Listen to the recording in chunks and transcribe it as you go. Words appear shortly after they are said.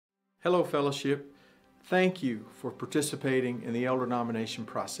Hello, Fellowship. Thank you for participating in the elder nomination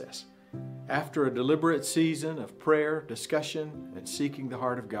process. After a deliberate season of prayer, discussion, and seeking the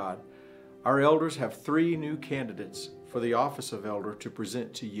heart of God, our elders have 3 new candidates for the office of elder to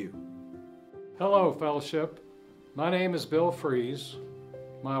present to you. Hello, Fellowship. My name is Bill Fries.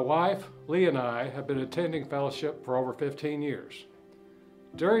 My wife, Lee, and I have been attending Fellowship for over 15 years.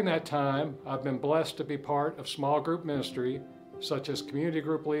 During that time, I've been blessed to be part of small group ministry, such as community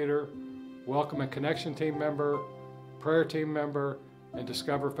group leader, welcome and connection team member, prayer team member, and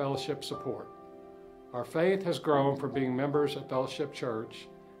Discover Fellowship support. Our faith has grown from being members at Fellowship Church,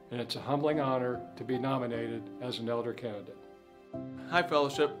 and it's a humbling honor to be nominated as an elder candidate. Hi,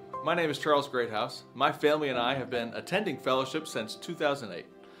 Fellowship. My name is Charles Greathouse. My family and I have been attending Fellowship since 2008.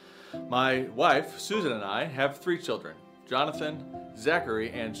 My wife, Susan, and I have 3 children, Jonathan,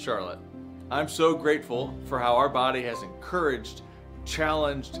 Zachary, and Charlotte. I'm so grateful for how our body has encouraged,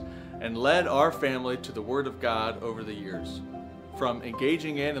 challenged, and led our family to the Word of God over the years. From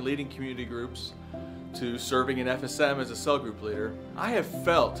engaging in and leading community groups to serving in FSM as a cell group leader, I have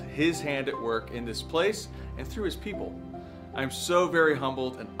felt His hand at work in this place and through His people. I'm so very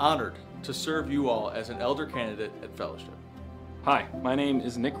humbled and honored to serve you all as an elder candidate at Fellowship. Hi, my name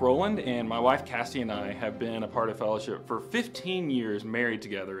is Nick Rowland, and my wife Cassie and I have been a part of Fellowship for 15 years married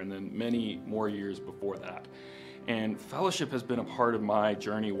together, and then many more years before that. And Fellowship has been a part of my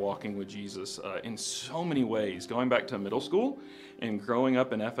journey walking with Jesus in so many ways. Going back to middle school and growing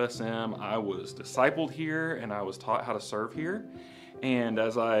up in FSM, I was discipled here and I was taught how to serve here. And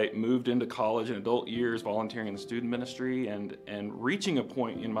as I moved into college and adult years, volunteering in the student ministry and reaching a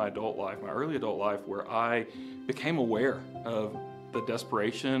point in my adult life, my early adult life, where I became aware of the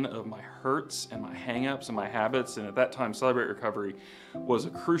desperation of my hurts and my hang-ups and my habits. And at that time, Celebrate Recovery was a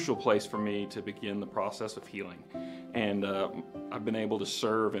crucial place for me to begin the process of healing. And I've been able to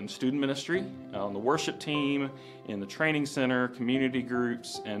serve in student ministry, on the worship team, in the training center, community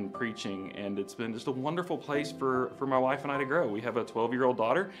groups, and preaching. And it's been just a wonderful place for my wife and I to grow. We have a 12-year-old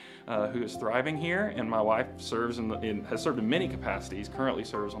daughter who is thriving here, and my wife serves has served in many capacities, currently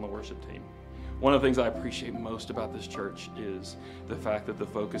serves on the worship team. One of the things I appreciate most about this church is the fact that the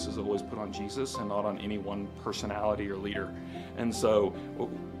focus is always put on Jesus and not on any one personality or leader. And so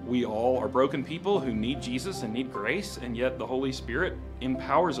we all are broken people who need Jesus and need grace, and yet the Holy Spirit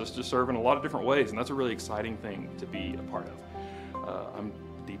empowers us to serve in a lot of different ways, and that's a really exciting thing to be a part of. I'm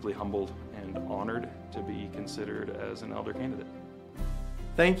deeply humbled and honored to be considered as an elder candidate.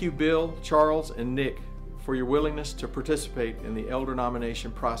 Thank you, Bill, Charles, and Nick, for your willingness to participate in the elder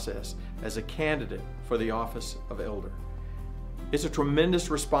nomination process as a candidate for the office of elder. It's a tremendous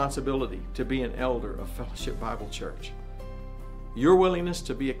responsibility to be an elder of Fellowship Bible Church. Your willingness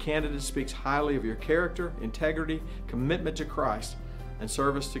to be a candidate speaks highly of your character, integrity, commitment to Christ, and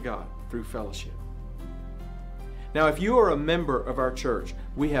service to God through fellowship. Now, if you are a member of our church,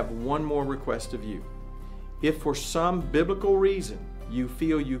 we have one more request of you. If for some biblical reason you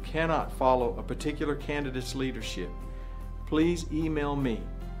feel you cannot follow a particular candidate's leadership, please email me,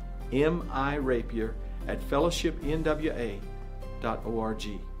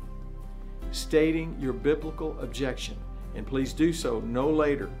 mirapier@fellowshipnwa.org, stating your biblical objection, and please do so no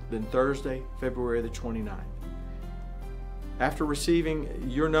later than Thursday, February the 29th. After receiving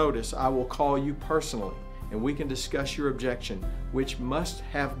your notice, I will call you personally and we can discuss your objection, which must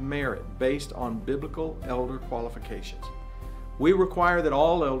have merit based on biblical elder qualifications. We require that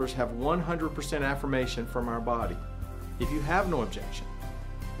all elders have 100% affirmation from our body. If you have no objection,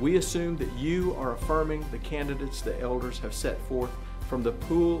 we assume that you are affirming the candidates the elders have set forth from the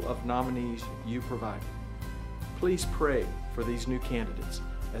pool of nominees you provided. Please pray for these new candidates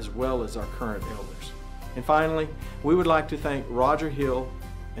as well as our current elders. And finally, we would like to thank Roger Hill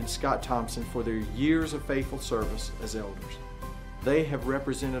and Scott Thompson for their years of faithful service as elders. They have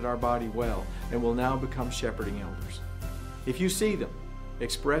represented our body well and will now become shepherding elders. If you see them,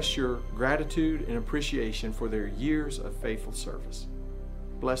 express your gratitude and appreciation for their years of faithful service.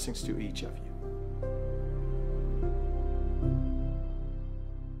 Blessings to each of you.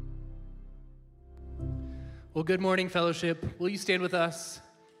 Well, good morning, Fellowship. Will you stand with us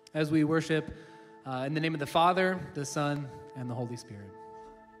as we worship in the name of the Father, the Son, and the Holy Spirit.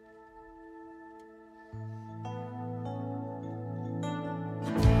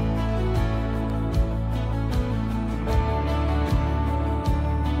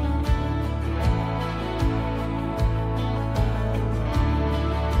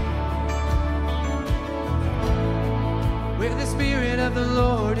 Where the Spirit of the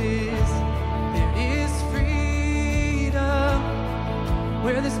Lord is, there is freedom.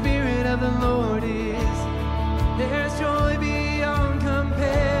 Where the Spirit of the Lord is, there's joy beyond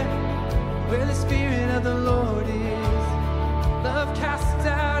compare.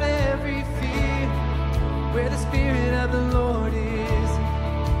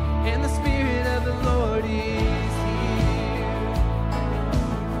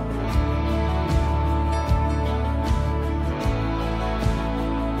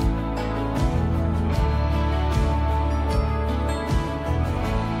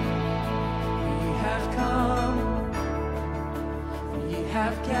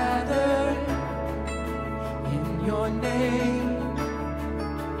 have gathered in your name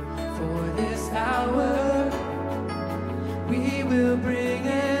for this hour. We will bring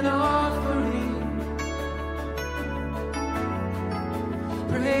an offering,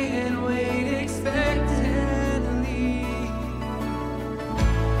 pray and wait expectantly.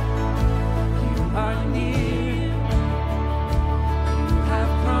 You are near, you have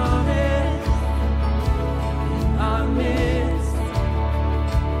promised in our midst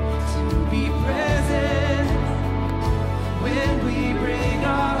to be present when we bring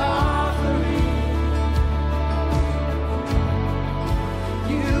our offering.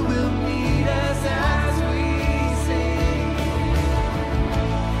 You will meet us as we sing.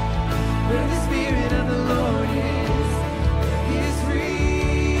 Where the Spirit of the Lord is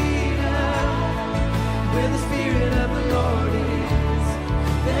freedom. Where the Spirit of the Lord is,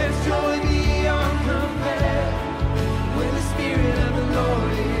 there's joy beyond compare. Where the Spirit of the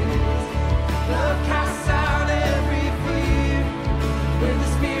Lord is, love casts out every fear. Where the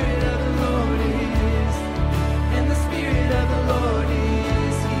Spirit of the Lord is, and the Spirit of the Lord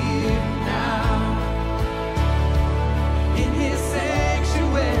is here now. In His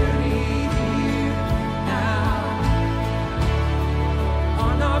sanctuary here now.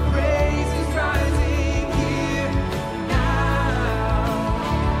 On our praises rising here now.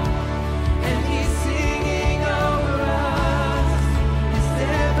 And He's singing over us His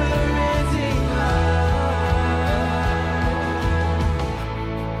never-ending love.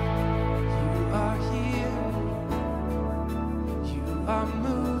 You are here. You are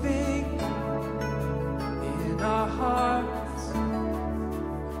moving in our hearts.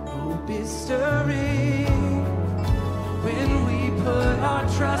 Hope is stirring when we put our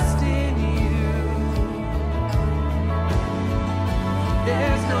trust in you.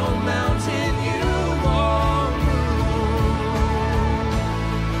 There's no mountain you won't move.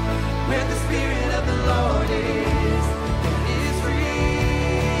 Where the Spirit of the Lord is, there is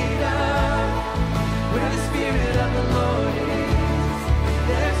freedom. Where the Spirit of the Lord is,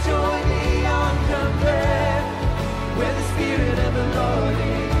 there's joy beyond compare. Where the Spirit of the Lord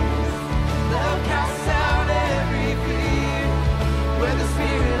is, love casts out every fear. Where the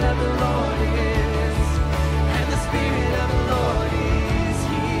Spirit of the Lord is, and the Spirit of the Lord is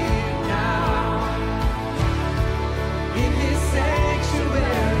here now. In His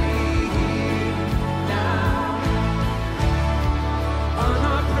sanctuary here now. On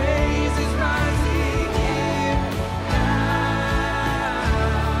our praises rising here now.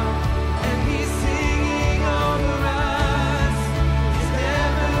 And He's singing over us His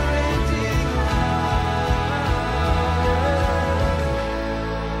never-ending love.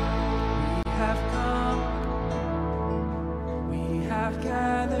 We have come, we have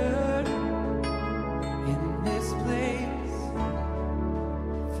gathered in this place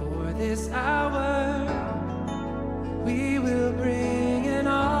for this hour. We will bring an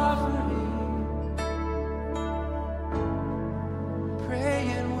offering, pray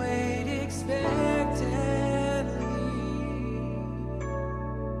and wait expectantly.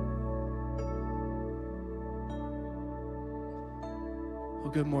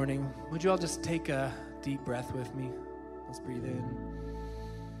 Well, good morning. Would you all just take a deep breath with me? Let's breathe in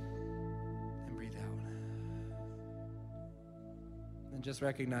and breathe out. And just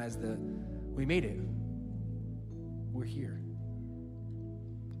recognize that we made it. We're here.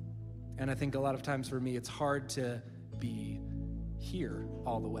 And I think a lot of times for me, it's hard to be here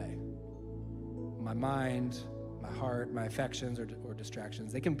all the way. My mind, my heart, my affections, or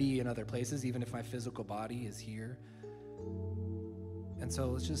distractions, they can be in other places, even if my physical body is here. And so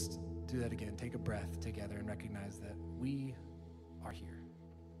let's just do that again. Take a breath together and recognize that we are here.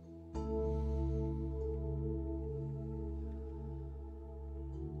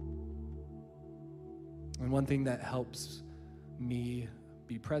 And one thing that helps me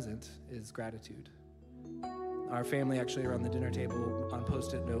be present is gratitude. Our family, actually, around the dinner table, on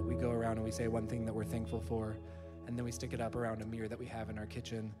Post-it note, we go around and we say one thing that we're thankful for, and then we stick it up around a mirror that we have in our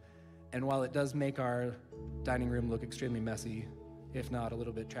kitchen. And while it does make our dining room look extremely messy, if not a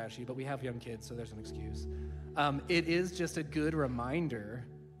little bit trashy, but we have young kids, so there's an excuse. It is just a good reminder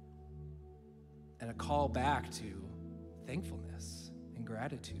and a call back to thankfulness and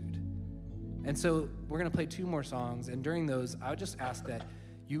gratitude. And so we're gonna play 2 more songs, and during those, I would just ask that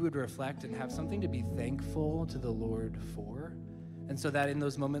you would reflect and have something to be thankful to the Lord for. And so that in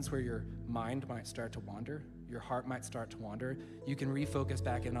those moments where your mind might start to wander, your heart might start to wander, you can refocus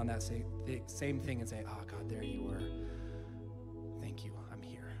back in on that same thing and say, oh God, there you were. Thank you, I'm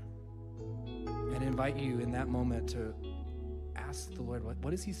here. And invite you in that moment to ask the Lord,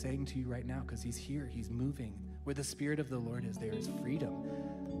 what is he saying to you right now? Because he's here, he's moving. Where the Spirit of the Lord is, there is freedom.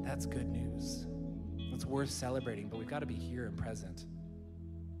 That's good news. It's worth celebrating, but we've got to be here and present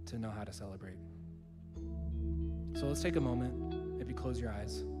to know how to celebrate. So let's take a moment. Maybe close your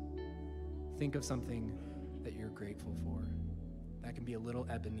eyes. Think of something that you're grateful for. That can be a little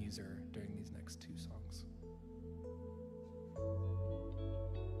Ebenezer during these next 2 songs.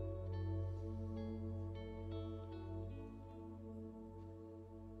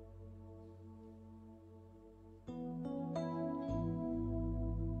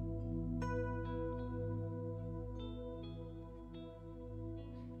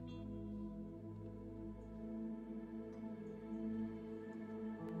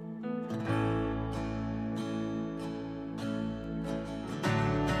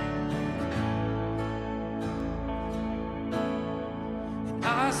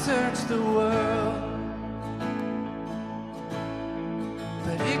 I searched the world,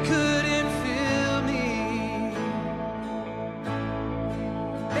 but it couldn't fill me.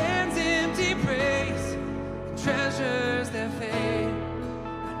 Man's empty praise and treasures that fade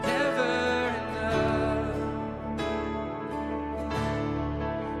are never enough.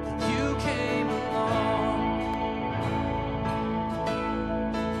 And you came along,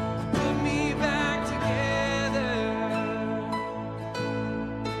 put me back together.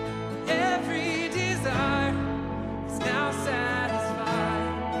 Every day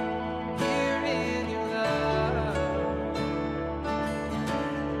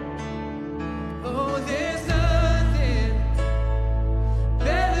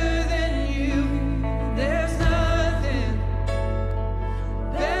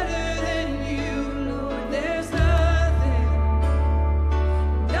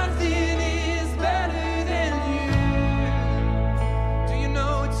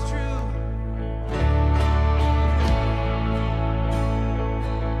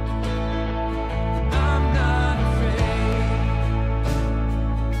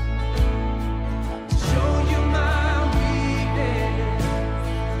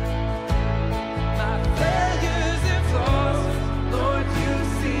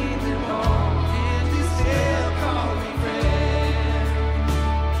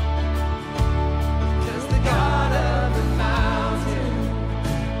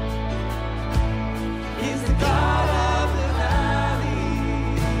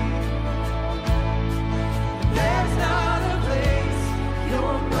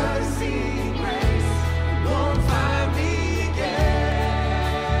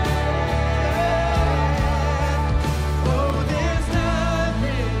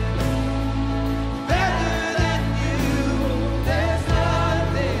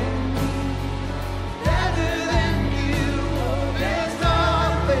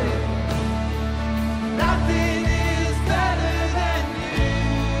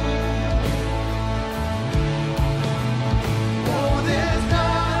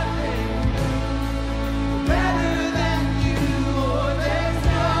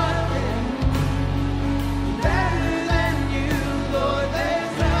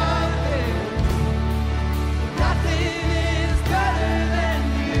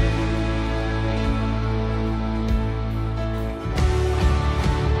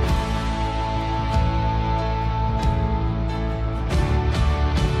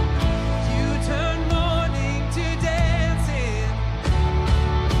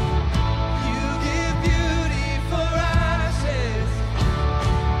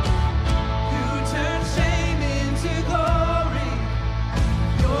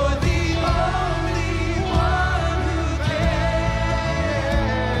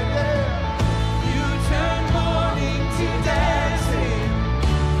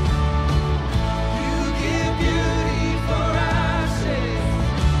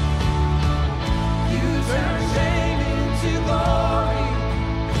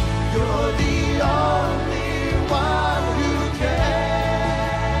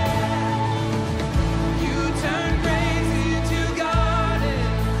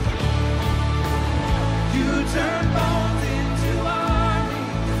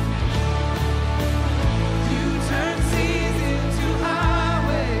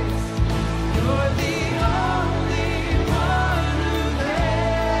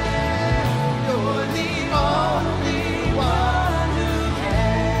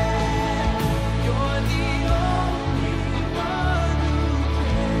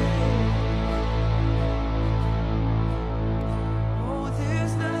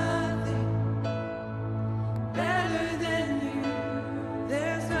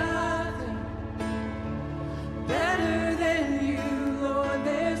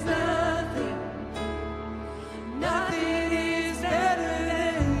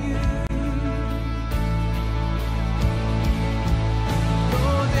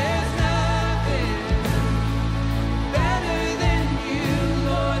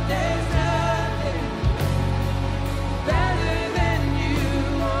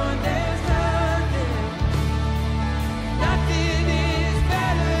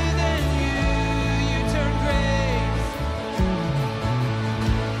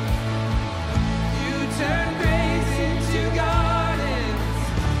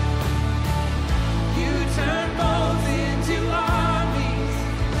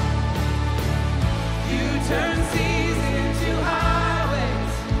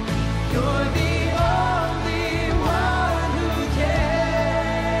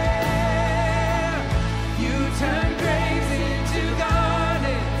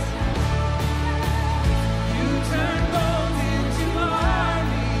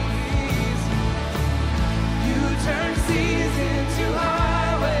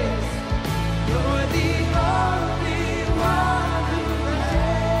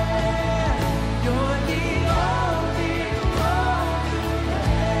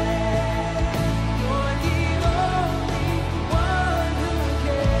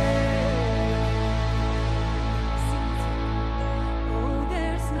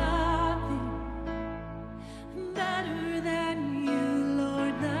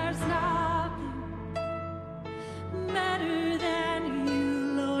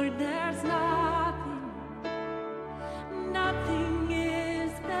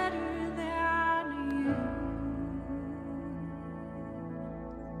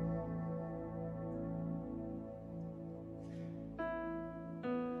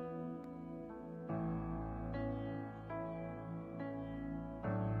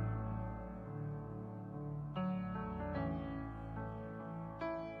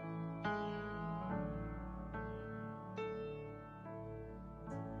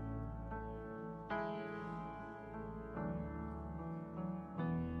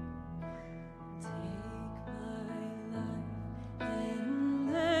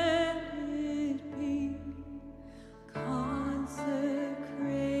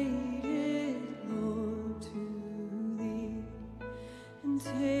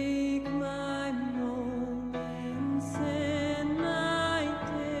Take my moments and my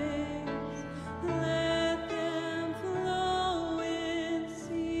days, let them flow in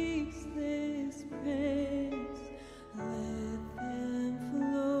ceaseless praise. Let them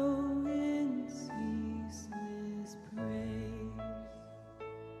flow in ceaseless praise.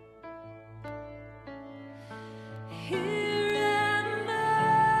 Here am I,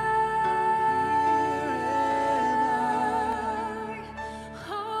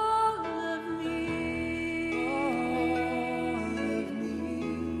 all of me.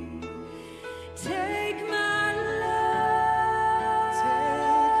 Take my life,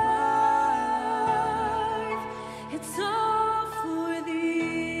 it's all for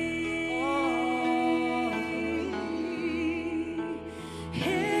thee.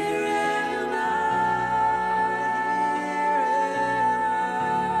 Here am I,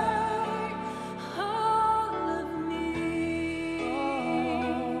 all of me,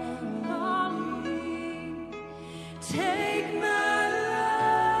 all of me. Take my life,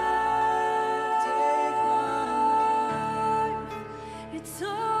 it's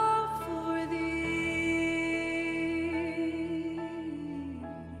all for thee.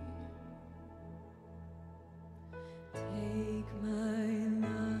 Take my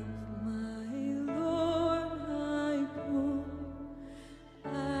love, my Lord, I pour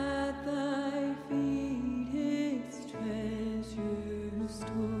at thy feet its treasure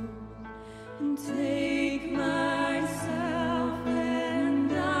store. And take myself,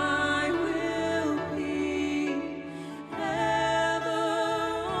 and I will be ever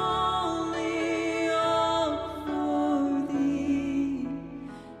only all for thee,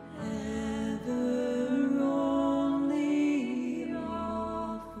 ever only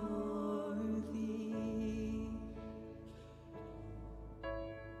all for thee.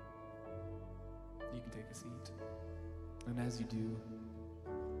 You can take a seat. And as you do,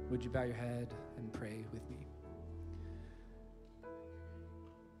 would you bow your head and pray with me?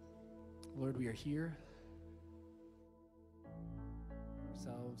 Lord, we are here,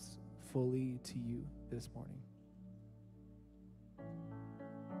 ourselves fully to you this morning.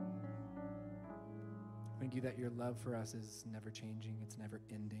 Thank you that your love for us is never changing, it's never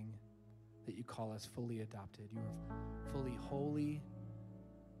ending, that you call us fully adopted. You are fully holy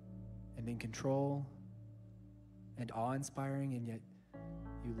and in control and awe-inspiring, and yet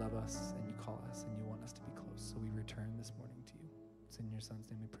you love us and you call us and you want us to be close. So we return this morning to you. It's in your Son's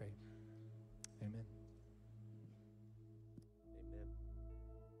name we pray. Amen.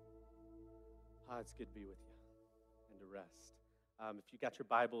 Amen. It's good to be with you and to rest. If you got your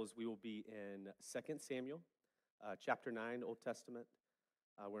Bibles, we will be in 2 Samuel, chapter 9, Old Testament.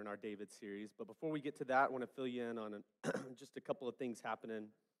 We're in our David series. But before we get to that, I want to fill you in on just a couple of things happening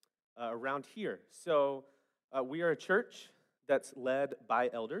around here. So we are a church that's led by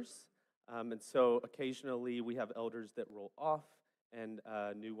elders. And so occasionally we have elders that roll off and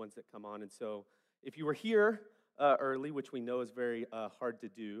new ones that come on. And so if you were here early, which we know is very hard to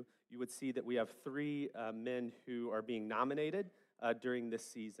do, you would see that we have three men who are being nominated during this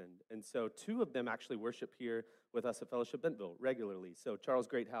season. And so two of them actually worship here with us at Fellowship Bentonville regularly. So Charles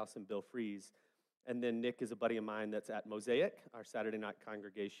Greathouse and Bill Fries. And then Nick is a buddy of mine that's at Mosaic, our Saturday night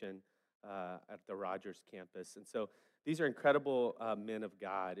congregation at the Rogers campus. And so these are incredible men of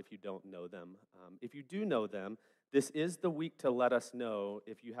God if you don't know them. If you do know them, this is the week to let us know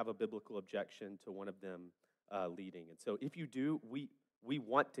if you have a biblical objection to one of them leading. And so if you do, we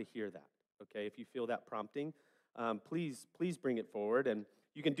want to hear that, okay? If you feel that prompting, please bring it forward. And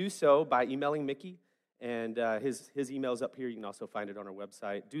you can do so by emailing Mickey, and his email's up here. You can also find it on our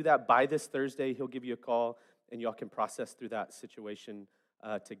website. Do that by this Thursday. He'll give you a call, and y'all can process through that situation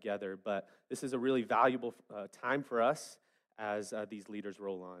together. But this is a really valuable time for us as these leaders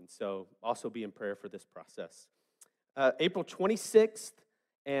roll on. So also be in prayer for this process. April 26th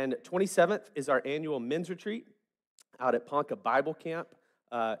and 27th is our annual men's retreat out at Ponca Bible Camp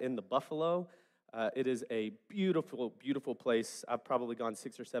in the Buffalo. It is a beautiful, beautiful place. I've probably gone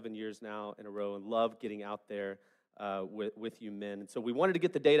 6 or 7 years now in a row and love getting out there with you men. And so we wanted to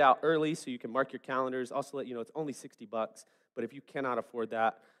get the date out early so you can mark your calendars. Also let you know it's only $60, but if you cannot afford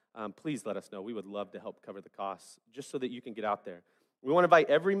that, please let us know. We would love to help cover the costs just so that you can get out there. We want to invite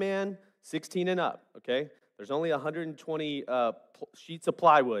every man 16 and up, okay? There's only 120 sheets of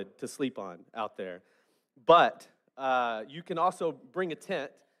plywood to sleep on out there. But you can also bring a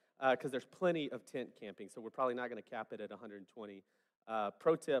tent because there's plenty of tent camping, so we're probably not going to cap it at 120.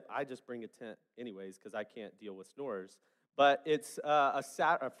 Pro tip, I just bring a tent anyways because I can't deal with snorers. But it's a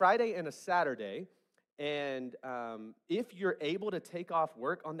Friday and a Saturday, and if you're able to take off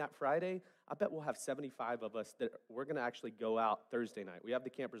work on that Friday, I bet we'll have 75 of us that we're going to actually go out Thursday night. We have the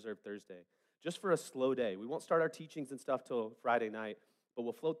camp reserved Thursday, just for a slow day. We won't start our teachings and stuff till Friday night, but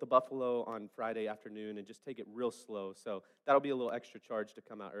we'll float the buffalo on Friday afternoon and just take it real slow. So that'll be a little extra charge to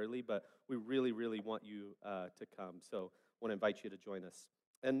come out early, but we really, really want you to come. So I want to invite you to join us.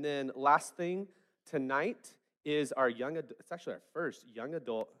 And then last thing, tonight is it's actually our first young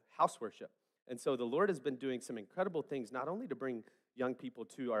adult house worship. And so the Lord has been doing some incredible things, not only to bring young people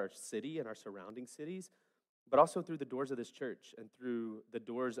to our city and our surrounding cities, but also through the doors of this church and through the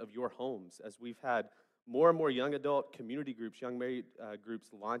doors of your homes, as we've had more and more young adult community groups, young married groups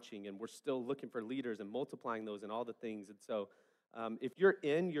launching, and we're still looking for leaders and multiplying those and all the things. And so if you're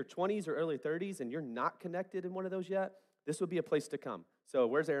in your 20s or early 30s and you're not connected in one of those yet, this would be a place to come. So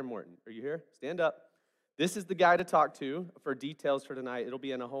where's Aaron Morton? Are you here? Stand up. This is the guy to talk to for details for tonight. It'll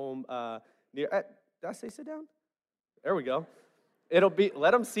be in a home near, did I say sit down? There we go. It'll be,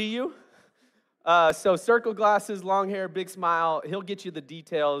 let him see you. So circle glasses, long hair, big smile. He'll get you the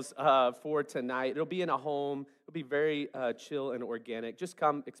details for tonight. It'll be in a home. It'll be very chill and organic. Just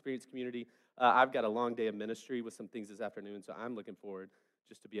come experience community. I've got a long day of ministry with some things this afternoon, so I'm looking forward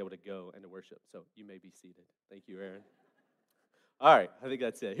just to be able to go and to worship. So you may be seated. Thank you, Aaron. All right, I think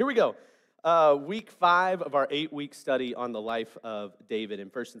that's it. Here we go. Week 5 of our 8-week study on the life of David in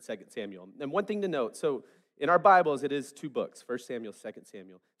 1 and 2 Samuel. And one thing to note, so in our Bibles, it is 2 books, 1 Samuel, 2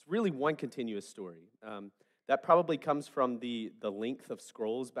 Samuel. It's really one continuous story. That probably comes from the length of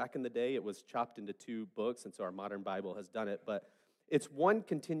scrolls back in the day. It was chopped into 2 books, and so our modern Bible has done it. But it's one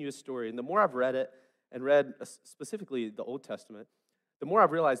continuous story. And the more I've read it, and read specifically the Old Testament, the more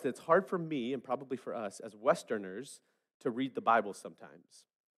I've realized that it's hard for me, and probably for us as Westerners, to read the Bible sometimes.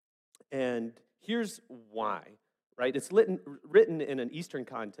 And here's why, right? It's written in an Eastern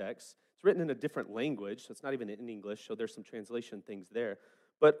context. It's written in a different language, so it's not even in English, so there's some translation things there.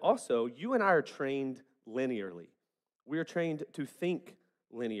 But also, you and I are trained linearly. We are trained to think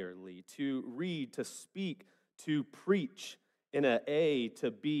linearly, to read, to speak, to preach in a A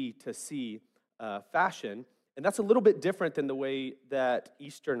to B to C fashion. And that's a little bit different than the way that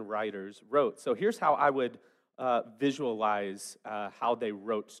Eastern writers wrote. So here's how I would visualize how they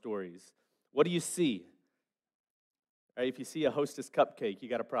wrote stories. What do you see? Right, if you see a Hostess cupcake, you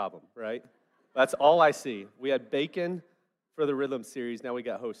got a problem, right? That's all I see. We had bacon for the Rhythm series, now we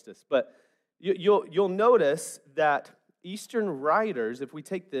got Hostess. But you'll notice that Eastern writers, if we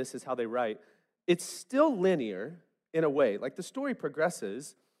take this as how they write, it's still linear in a way. Like the story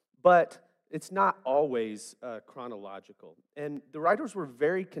progresses, but it's not always chronological. And the writers were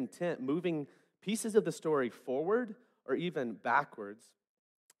very content moving pieces of the story forward or even backwards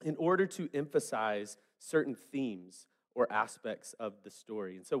in order to emphasize certain themes or aspects of the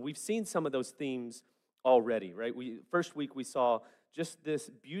story. And so we've seen some of those themes already, right? First week we saw just this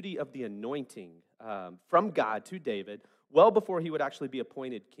beauty of the anointing from God to David well before he would actually be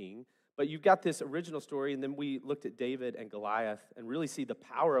appointed king. But you've got this original story, and then we looked at David and Goliath and really see the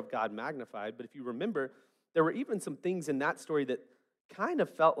power of God magnified. But if you remember, there were even some things in that story that kind of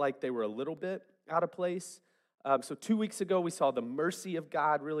felt like they were a little bit out of place. So 2 weeks ago, we saw the mercy of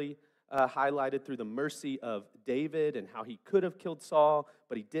God really highlighted through the mercy of David and how he could have killed Saul,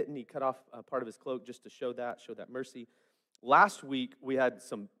 but he didn't. He cut off part of his cloak just to show that mercy. Last week, we had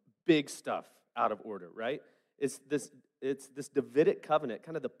some big stuff out of order, right? It's this Davidic covenant,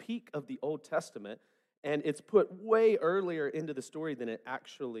 kind of the peak of the Old Testament, and it's put way earlier into the story than it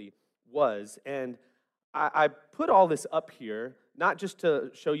actually was. And I put all this up here, not just to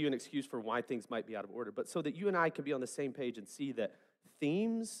show you an excuse for why things might be out of order, but so that you and I can be on the same page and see that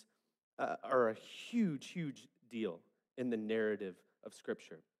themes are a huge, huge deal in the narrative of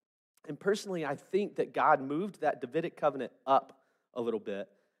Scripture. And personally, I think that God moved that Davidic covenant up a little bit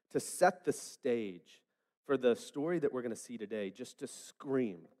to set the stage for the story that we're going to see today, just to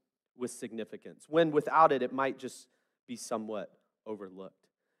scream with significance, when without it, it might just be somewhat overlooked.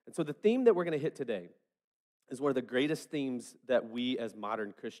 And so the theme that we're going to hit today is one of the greatest themes that we as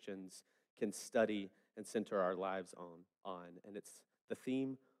modern Christians can study and center our lives on, and it's the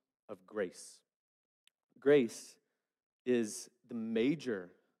theme of grace. Grace is the major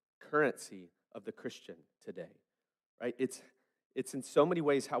currency of the Christian today, right? It's in so many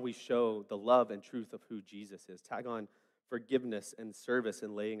ways how we show the love and truth of who Jesus is. Tag on forgiveness and service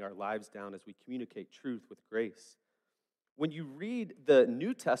and laying our lives down as we communicate truth with grace. When you read the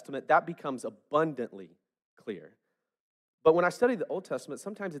New Testament, that becomes abundantly clear. But when I study the Old Testament,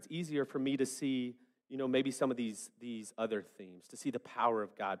 sometimes it's easier for me to see, maybe some of these other themes, to see the power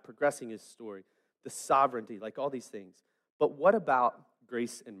of God progressing his story, the sovereignty, like all these things. But what about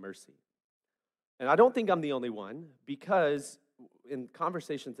grace and mercy? And I don't think I'm the only one, because in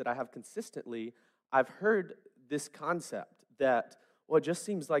conversations that I have consistently, I've heard this concept that, well, it just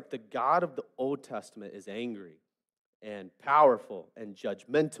seems like the God of the Old Testament is angry and powerful and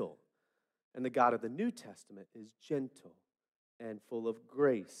judgmental, and the God of the New Testament is gentle and full of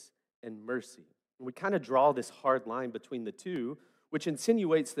grace and mercy. And we kind of draw this hard line between the two, which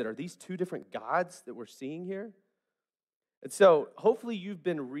insinuates that are these two different gods that we're seeing here? And so hopefully you've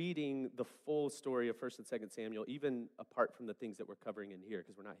been reading the full story of 1st and 2nd Samuel, even apart from the things that we're covering in here,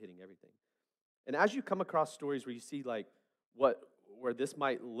 because we're not hitting everything. And as you come across stories where you see like where this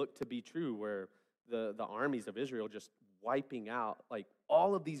might look to be true, where the armies of Israel just wiping out like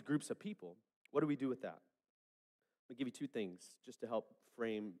all of these groups of people, what do we do with that? I'll give you two things just to help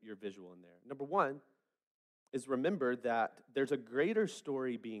frame your visual in there. Number one is remember that there's a greater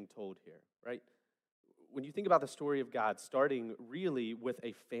story being told here, right? When you think about the story of God, starting really with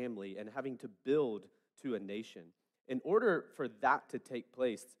a family and having to build to a nation, in order for that to take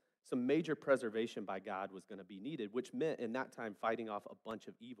place, some major preservation by God was going to be needed, which meant in that time fighting off a bunch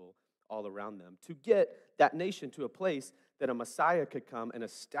of evil all around them to get that nation to a place that a Messiah could come and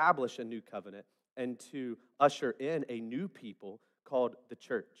establish a new covenant and to usher in a new people called the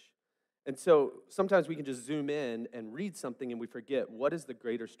church. And so sometimes we can just zoom in and read something and we forget what is the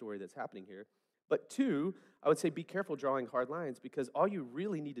greater story that's happening here. But two, I would say be careful drawing hard lines, because all you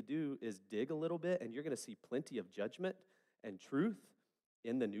really need to do is dig a little bit and you're going to see plenty of judgment and truth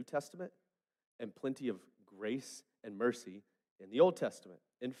in the New Testament and plenty of grace and mercy in the Old Testament.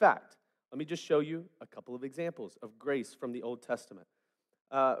 In fact, let me just show you a couple of examples of grace from the Old Testament.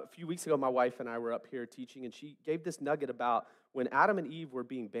 A few weeks ago, my wife and I were up here teaching, and she gave this nugget about when Adam and Eve were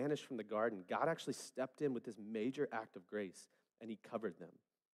being banished from the garden, God actually stepped in with this major act of grace, and he covered them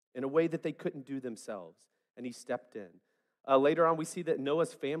in a way that they couldn't do themselves, and he stepped in. Later on, we see that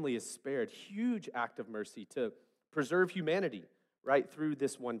Noah's family is spared. Huge act of mercy to preserve humanity, right, through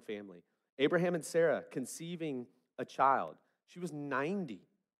this one family. Abraham and Sarah conceiving a child. She was 90,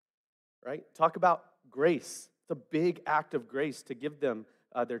 right? Talk about grace. It's a big act of grace to give them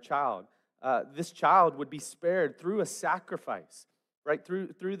their child. This child would be spared through a sacrifice, right?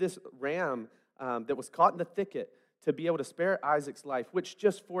 Through this ram that was caught in the thicket to be able to spare Isaac's life, which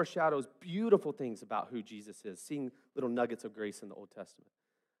just foreshadows beautiful things about who Jesus is, seeing little nuggets of grace in the Old Testament.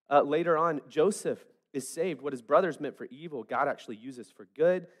 Later on, Joseph is saved. What his brothers meant for evil, God actually uses for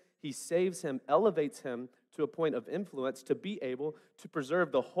good. He saves him, elevates him to a point of influence to be able to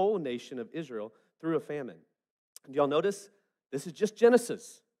preserve the whole nation of Israel through a famine. Do y'all notice? This is just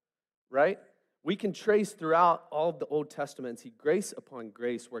Genesis, right? We can trace throughout all of the Old Testament and see grace upon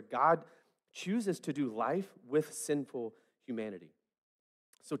grace where God chooses to do life with sinful humanity.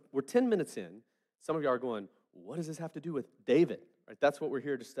 So we're 10 minutes in. Some of you are going, what does this have to do with David? Right? That's what we're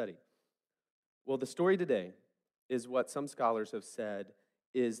here to study. Well, the story today is what some scholars have said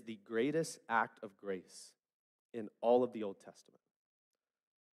is the greatest act of grace in all of the Old Testament.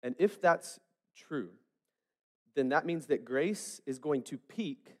 And if that's true, then that means that grace is going to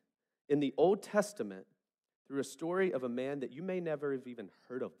peak in the Old Testament through a story of a man that you may never have even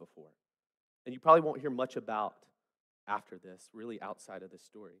heard of before. And you probably won't hear much about after this, really outside of this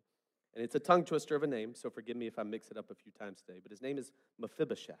story. And it's a tongue twister of a name, so forgive me if I mix it up a few times today, but his name is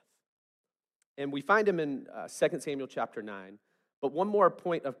Mephibosheth. And we find him in 2 Samuel chapter 9. But one more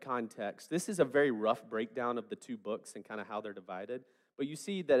point of context. This is a very rough breakdown of the two books and kind of how they're divided. But you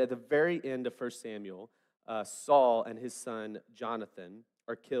see that at the very end of 1 Samuel, Saul and his son Jonathan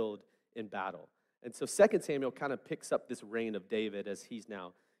are killed in battle. And so 2 Samuel kind of picks up this reign of David as he's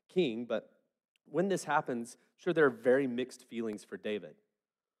now king. But when this happens, sure, there are very mixed feelings for David.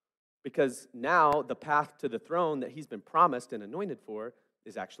 Because now the path to the throne that he's been promised and anointed for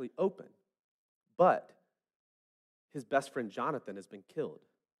is actually open. But his best friend Jonathan has been killed.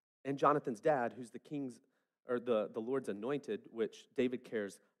 And Jonathan's dad, who's the king's, or the Lord's anointed, which David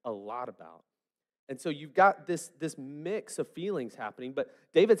cares a lot about. And so you've got this mix of feelings happening, but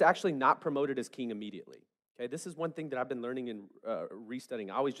David's actually not promoted as king immediately. Okay, this is one thing that I've been learning in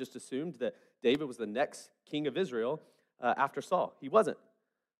restudying. I always just assumed that David was the next king of Israel after Saul. He wasn't.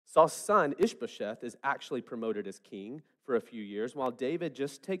 Saul's son, Ishbosheth, is actually promoted as king for a few years, while David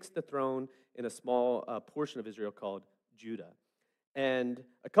just takes the throne in a small portion of Israel called Judah. And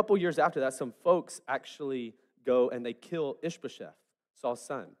a couple years after that, some folks actually go and they kill Ishbosheth, Saul's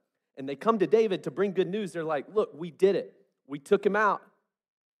son. And they come to David to bring good news. They're like, look, we did it. We took him out.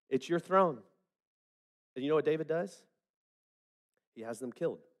 It's your throne. And you know what David does? He has them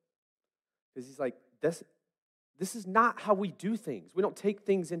killed. Because he's like, this is not how we do things. We don't take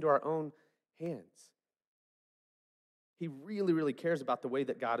things into our own hands. He really, really cares about the way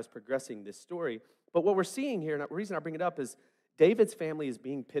that God is progressing this story. But what we're seeing here, and the reason I bring it up is David's family is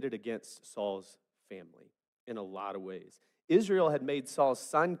being pitted against Saul's family in a lot of ways. Israel had made Saul's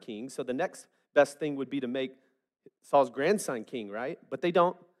son king, so the next best thing would be to make Saul's grandson king, right? But they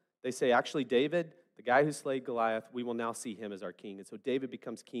don't. They say, actually, David, the guy who slayed Goliath, we will now see him as our king. And so David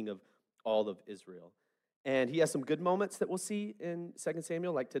becomes king of all of Israel. And he has some good moments that we'll see in 2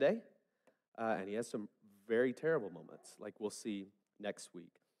 Samuel, like today. And he has some very terrible moments, like we'll see next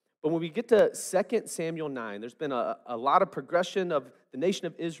week. But when we get to 2 Samuel 9, there's been a lot of progression of the nation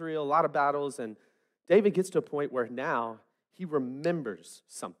of Israel, a lot of battles, and David gets to a point where now he remembers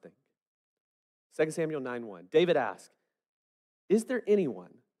something. 2 Samuel 9:1. David asked, "Is there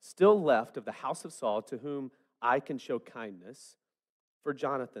anyone still left of the house of Saul to whom I can show kindness for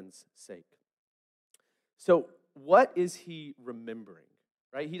Jonathan's sake?" So what is he remembering,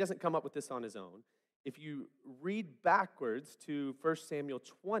 right? He doesn't come up with this on his own. If you read backwards to 1 Samuel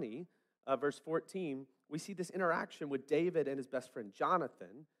 20, verse 14, we see this interaction with David and his best friend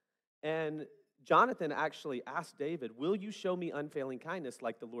Jonathan. And Jonathan actually asked David, "Will you show me unfailing kindness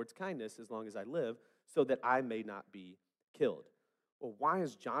like the Lord's kindness as long as I live, so that I may not be killed?" Well, why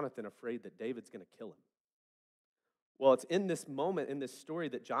is Jonathan afraid that David's going to kill him? Well, it's in this moment, in this story,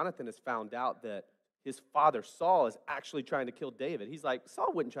 that Jonathan has found out that his father, Saul, is actually trying to kill David. He's like,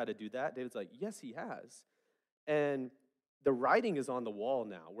 "Saul wouldn't try to do that." David's like, "Yes, he has." And the writing is on the wall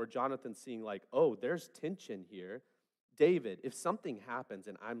now, where Jonathan's seeing like, oh, there's tension here. David, if something happens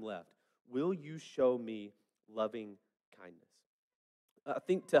and I'm left, will you show me loving kindness? I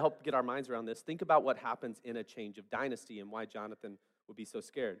think to help get our minds around this, think about what happens in a change of dynasty and why Jonathan would be so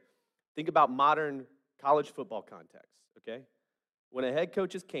scared. Think about modern college football context, okay? When a head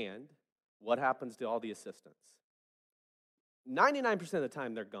coach is canned, what happens to all the assistants? 99% of the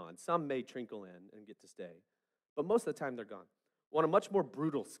time, they're gone. Some may trickle in and get to stay, but most of the time, they're gone. On a much more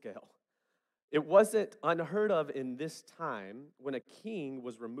brutal scale, it wasn't unheard of in this time when a king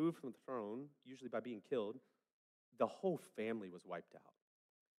was removed from the throne, usually by being killed, the whole family was wiped out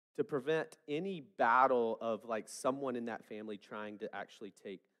to prevent any battle of like someone in that family trying to actually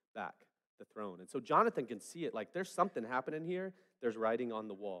take back the throne. And so Jonathan can see it like there's something happening here. There's writing on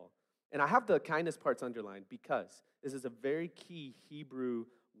the wall. And I have the kindness parts underlined because this is a very key Hebrew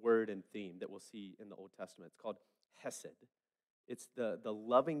word and theme that we'll see in the Old Testament. It's called hesed. It's the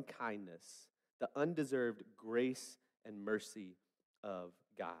loving kindness, the undeserved grace and mercy of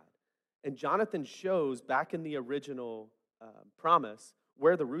God. And Jonathan shows back in the original promise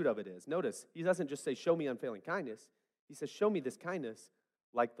where the root of it is. Notice, he doesn't just say, "Show me unfailing kindness." He says, "Show me this kindness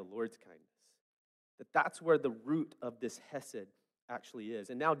like the Lord's kindness." That's where the root of this hesed actually is.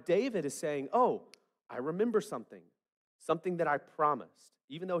 And now David is saying, "Oh, I remember something that I promised."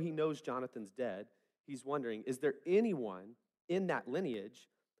 Even though he knows Jonathan's dead, he's wondering, is there anyone in that lineage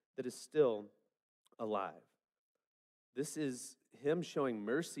that is still alive? This is him showing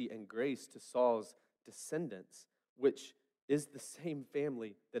mercy and grace to Saul's descendants, which is the same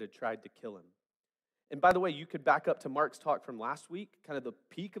family that had tried to kill him. And by the way, you could back up to Mark's talk from last week, kind of the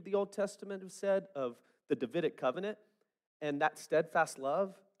peak of the Old Testament was said of the Davidic covenant. And that steadfast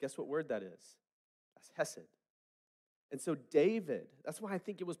love, guess what word that is? That's hesed. And so David, that's why I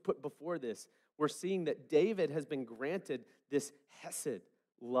think it was put before this. We're seeing that David has been granted this hesed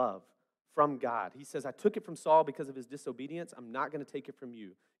love from God. He says, "I took it from Saul because of his disobedience. I'm not going to take it from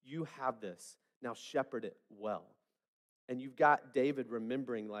you. You have this. Now shepherd it well." And you've got David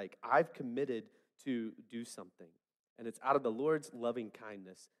remembering, like, I've committed to do something. And it's out of the Lord's loving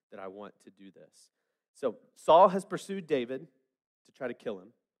kindness that I want to do this. So Saul has pursued David to try to kill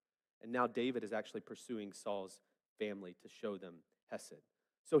him. And now David is actually pursuing Saul's family to show them hesed.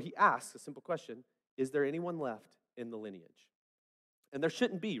 So he asks a simple question: is there anyone left in the lineage? And there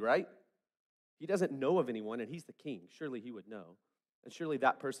shouldn't be, right? He doesn't know of anyone, and he's the king. Surely he would know. And surely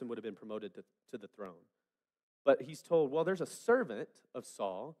that person would have been promoted to the throne. But he's told, well, there's a servant of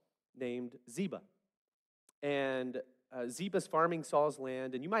Saul named Ziba. And Ziba's farming Saul's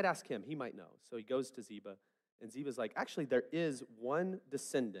land, and you might ask him, he might know. So he goes to Ziba, and Ziba's like, actually, there is one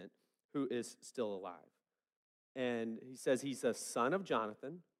descendant who is still alive. And he says he's a son of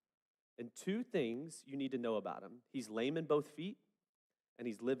Jonathan, and two things you need to know about him. He's lame in both feet, and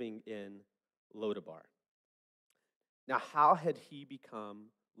he's living in Lodabar. Now, how had he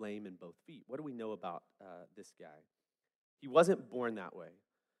become lame in both feet? What do we know about this guy? He wasn't born that way.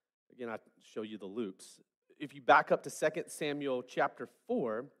 Again, I'll show you the loops. If you back up to 2 Samuel chapter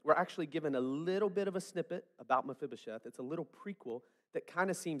 4, we're actually given a little bit of a snippet about Mephibosheth. It's a little prequel that kind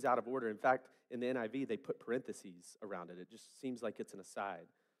of seems out of order. In fact, in the NIV, they put parentheses around it. It just seems like it's an aside.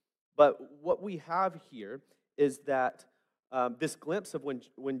 But what we have here is that this glimpse of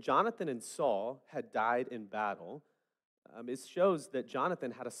when Jonathan and Saul had died in battle, it shows that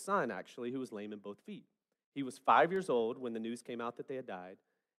Jonathan had a son, actually, who was lame in both feet. He was 5 years old when the news came out that they had died,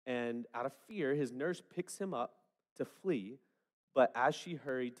 and out of fear, his nurse picks him up to flee, but as she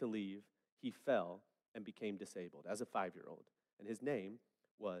hurried to leave, he fell and became disabled as a 5-year-old, and his name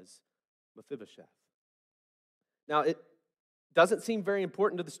was Mephibosheth. Now, it doesn't seem very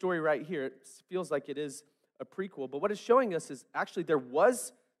important to the story right here. It feels like it is a prequel, but what it's showing us is actually there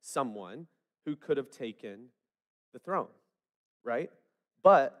was someone who could have taken the throne, right?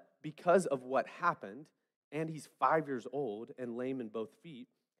 But because of what happened, and he's 5 years old and lame in both feet,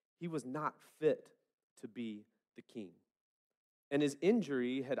 he was not fit to be the king. And his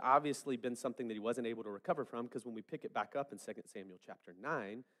injury had obviously been something that he wasn't able to recover from, because when we pick it back up in 2 Samuel chapter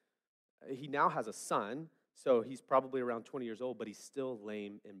 9, he now has a son, so he's probably around 20 years old, but he's still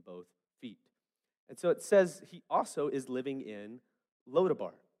lame in both feet. And so it says he also is living in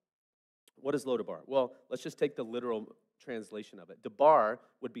Lodabar. What is Lodabar? Well, let's just take the literal translation of it. Debar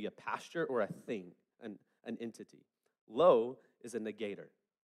would be a pasture or a thing, an entity. Lo is a negator.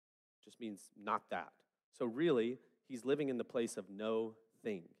 Just means not that. So really, he's living in the place of no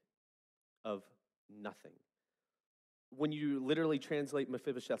thing, of nothing. When you literally translate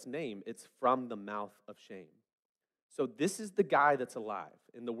Mephibosheth's name, it's from the mouth of shame. So this is the guy that's alive.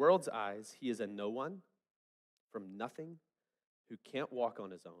 In the world's eyes, he is a no one, from nothing, who can't walk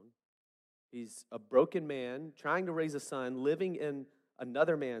on his own. He's a broken man trying to raise a son, living in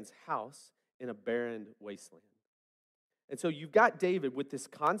another man's house in a barren wasteland. And so you've got David with this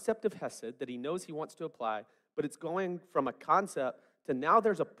concept of Hesed that he knows he wants to apply, but it's going from a concept to now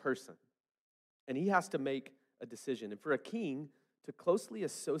there's a person, and he has to make a decision. And for a king to closely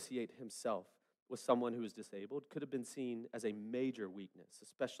associate himself with someone who is disabled could have been seen as a major weakness,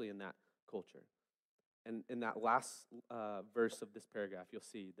 especially in that culture. And in that last verse of this paragraph, you'll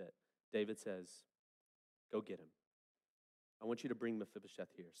see that David says, go get him. I want you to bring Mephibosheth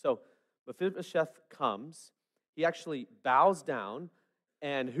here. So Mephibosheth comes. He actually bows down.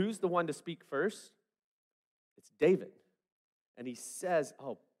 And who's the one to speak first? It's David. And he says,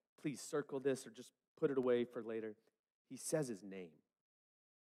 oh, please circle this or just put it away for later. He says his name.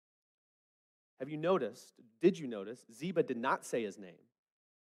 Did you notice, Ziba did not say his name.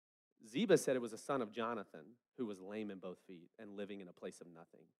 Ziba said it was a son of Jonathan who was lame in both feet and living in a place of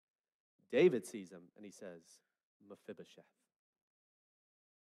nothing. David sees him and he says, Mephibosheth.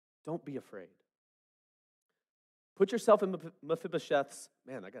 Don't be afraid. Put yourself in Mephibosheth's,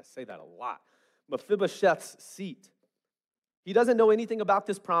 man, I got to say that a lot, Mephibosheth's seat. He doesn't know anything about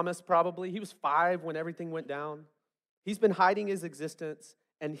this promise, probably. He was 5 when everything went down. He's been hiding his existence,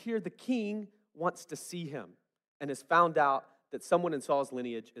 and here the king wants to see him and has found out that someone in Saul's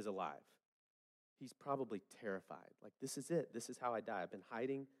lineage is alive. He's probably terrified. Like, this is it. This is how I die. I've been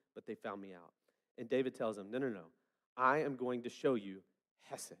hiding, but they found me out. And David tells him, no. I am going to show you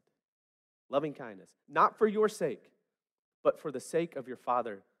Hesed, loving kindness, not for your sake, but for the sake of your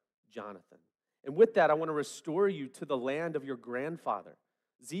father, Jonathan. And with that, I want to restore you to the land of your grandfather.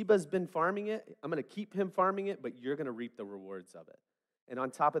 Ziba's been farming it. I'm going to keep him farming it, but you're going to reap the rewards of it. And on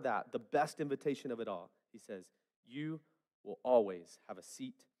top of that, the best invitation of it all, he says, you will always have a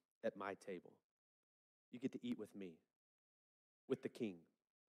seat at my table. You get to eat with me, with the king.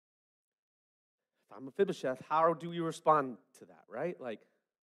 If I'm Mephibosheth, how do you respond to that, right? Like,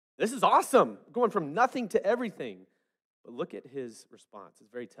 this is awesome, going from nothing to everything. But look at his response. It's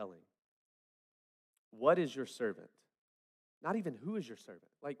very telling. What is your servant? Not even who is your servant.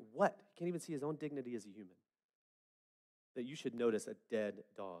 Like what? He can't even see his own dignity as a human. That you should notice a dead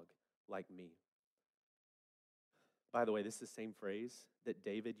dog like me. By the way, this is the same phrase that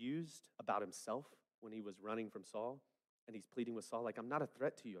David used about himself when he was running from Saul. And he's pleading with Saul, like, I'm not a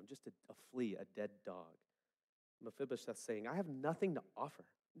threat to you. I'm just a flea, a dead dog. Mephibosheth saying, I have nothing to offer.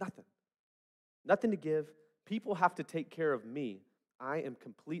 Nothing. Nothing to give. People have to take care of me. I am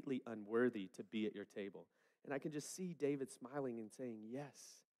completely unworthy to be at your table. And I can just see David smiling and saying,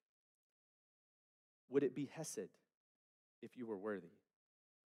 yes. Would it be Hesed if you were worthy?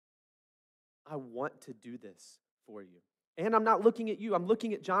 I want to do this for you. And I'm not looking at you. I'm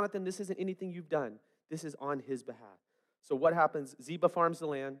looking at Jonathan. This isn't anything you've done. This is on his behalf. So what happens? Ziba farms the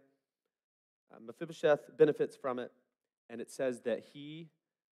land. Mephibosheth benefits from it. And it says that he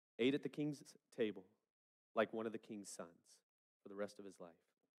ate at the king's table like one of the king's sons for the rest of his life.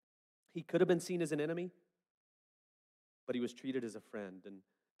 He could have been seen as an enemy, but he was treated as a friend. And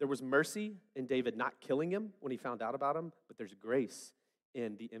there was mercy in David not killing him when he found out about him, but there's grace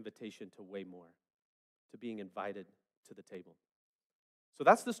in the invitation to way more, to being invited to the table. So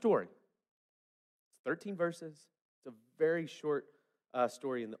that's the story. It's 13 verses. It's a very short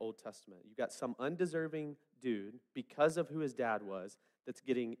story in the Old Testament. You've got some undeserving dude, because of who his dad was, that's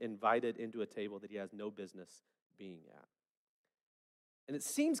getting invited into a table that he has no business being at. And it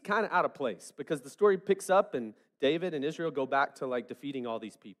seems kind of out of place because the story picks up and David and Israel go back to like defeating all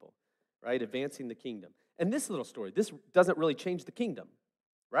these people, right? Advancing the kingdom. And this little story, this doesn't really change the kingdom,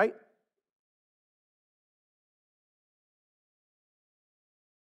 right?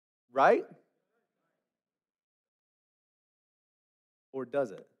 Right? Or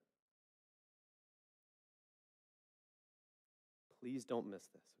does it? Please don't miss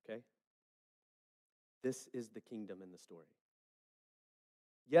this, okay? This is the kingdom in the story.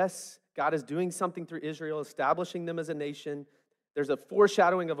 Yes, God is doing something through Israel, establishing them as a nation. There's a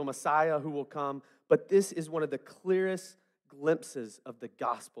foreshadowing of a Messiah who will come, but this is one of the clearest glimpses of the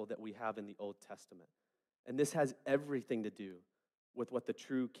gospel that we have in the Old Testament. And this has everything to do with what the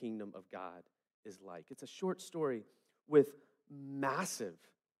true kingdom of God is like. It's a short story with massive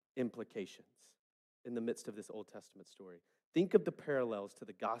implications in the midst of this Old Testament story. Think of the parallels to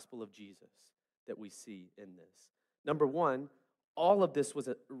the gospel of Jesus that we see in this. Number one, all of this was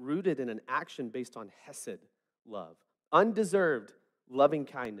rooted in an action based on hesed love, undeserved loving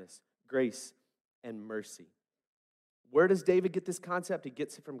kindness, grace, and mercy. Where does David get this concept? He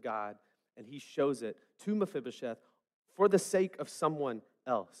gets it from God, and he shows it to Mephibosheth for the sake of someone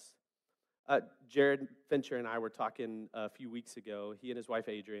else. Jared Fincher and I were talking a few weeks ago. He and his wife,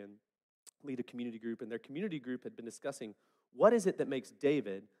 Adrian, lead a community group, and their community group had been discussing what is it that makes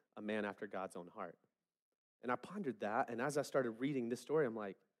David a man after God's own heart. And I pondered that, and as I started reading this story, I'm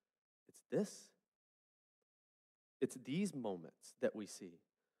like, it's this. It's these moments that we see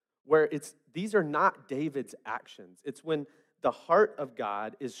where these are not David's actions. It's when the heart of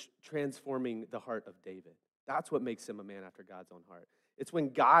God is transforming the heart of David. That's what makes him a man after God's own heart. It's when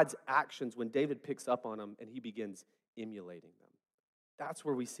God's actions, when David picks up on them and he begins emulating them. That's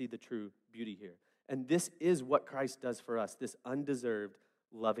where we see the true beauty here. And this is what Christ does for us, this undeserved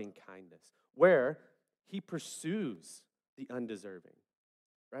loving kindness, where he pursues the undeserving,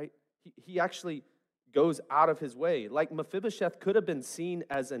 right? He actually goes out of his way. Like Mephibosheth could have been seen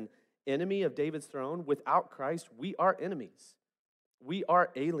as an enemy of David's throne. Without Christ, we are enemies. We are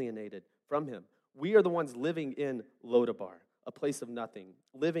alienated from him. We are the ones living in Lodabar, a place of nothing,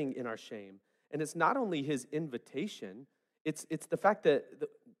 living in our shame. And it's not only his invitation, it's the fact that,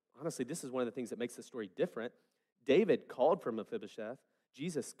 honestly, this is one of the things that makes the story different. David called for Mephibosheth.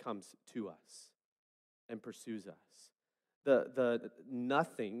 Jesus comes to us and pursues us. The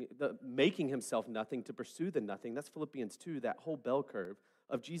nothing, the making himself nothing to pursue the nothing, that's Philippians 2, that whole bell curve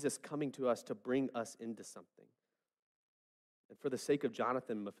of Jesus coming to us to bring us into something. And for the sake of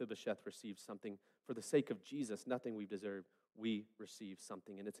Jonathan, Mephibosheth received something. For the sake of Jesus, nothing we deserve, we receive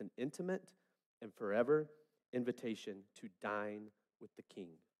something. And it's an intimate and forever invitation to dine with the King.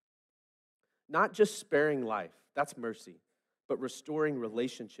 Not just sparing life, that's mercy, but restoring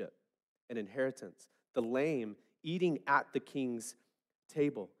relationship and inheritance. The lame eating at the king's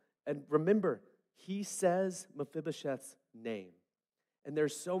table. And remember, he says Mephibosheth's name. And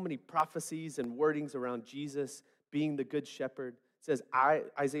there's so many prophecies and wordings around Jesus being the good shepherd. It says,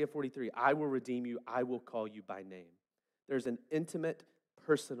 Isaiah 43, I will redeem you, I will call you by name. There's an intimate,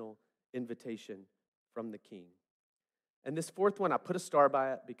 personal invitation from the king. And this fourth one, I put a star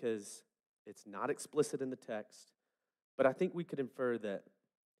by it because it's not explicit in the text, but I think we could infer that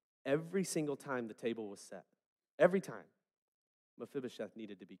every single time the table was set, every time, Mephibosheth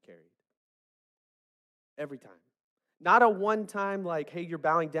needed to be carried. Every time. Not a one time like, hey, you're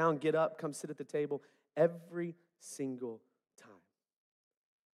bowing down, get up, come sit at the table. Every single time.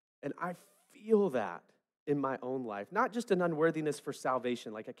 And I feel that in my own life. Not just an unworthiness for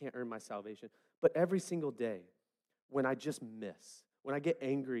salvation, like I can't earn my salvation, but every single day when I just miss, when I get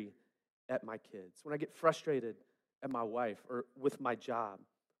angry at my kids, when I get frustrated at my wife or with my job,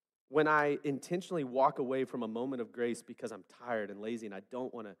 when I intentionally walk away from a moment of grace because I'm tired and lazy and I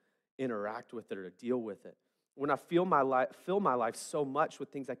don't want to interact with it or deal with it. When I fill my life so much with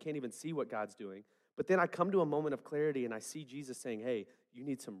things I can't even see what God's doing, but then I come to a moment of clarity and I see Jesus saying, hey, you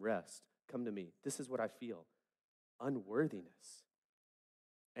need some rest. Come to me. This is what I feel. Unworthiness.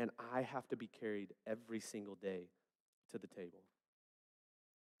 And I have to be carried every single day to the table.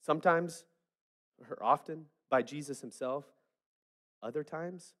 Sometimes, or often, by Jesus himself. Other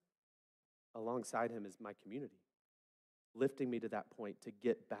times, alongside him is my community, lifting me to that point to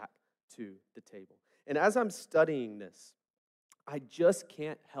get back to the table. And as I'm studying this, I just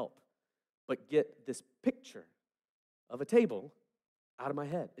can't help but get this picture of a table out of my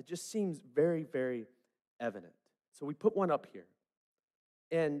head. It just seems very, very evident. So we put one up here.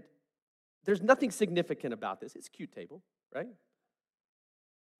 And there's nothing significant about this. It's a cute table, right?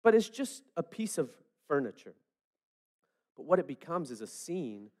 But it's just a piece of furniture. But what it becomes is a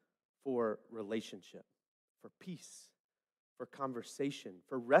scene for relationship, for peace, for conversation,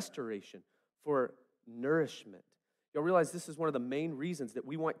 for restoration, for nourishment. You'll realize this is one of the main reasons that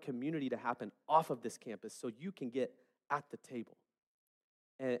we want community to happen off of this campus, so you can get at the table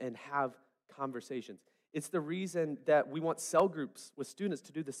and have conversations. It's the reason that we want cell groups with students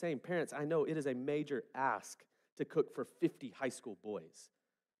to do the same. Parents, I know it is a major ask to cook for 50 high school boys.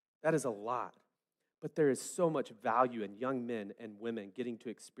 That is a lot. But there is so much value in young men and women getting to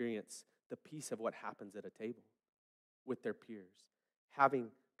experience the peace of what happens at a table with their peers, having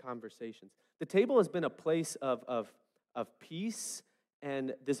conversations. The table has been a place of peace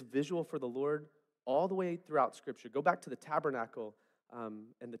and this visual for the Lord all the way throughout Scripture. Go back to the tabernacle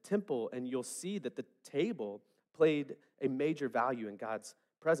and the temple, and you'll see that the table played a major value in God's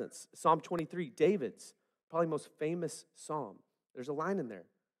presence. Psalm 23, David's probably most famous psalm. There's a line in there.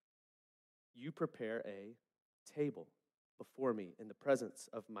 You prepare a table before me in the presence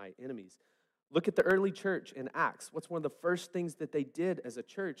of my enemies. Look at the early church in Acts. What's one of the first things that they did as a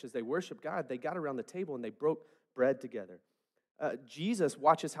church as they worshiped God? They got around the table and they broke bread together. Jesus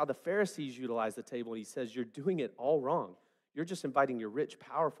watches how the Pharisees utilize the table, and he says, you're doing it all wrong. You're just inviting your rich,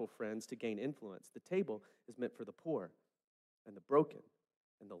 powerful friends to gain influence. The table is meant for the poor and the broken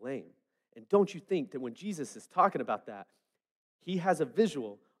and the lame. And don't you think that when Jesus is talking about that, he has a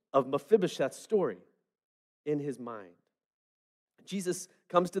visual of Mephibosheth's story in his mind. Jesus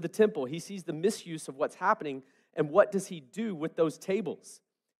comes to the temple. He sees the misuse of what's happening, and what does he do with those tables?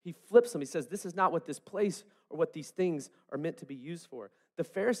 He flips them. He says, this is not what this place or what these things are meant to be used for. The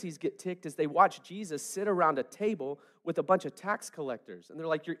Pharisees get ticked as they watch Jesus sit around a table with a bunch of tax collectors. And they're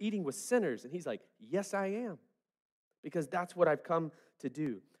like, you're eating with sinners. And he's like, yes, I am. Because that's what I've come to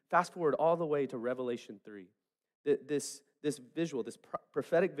do. Fast forward all the way to Revelation 3. This visual, this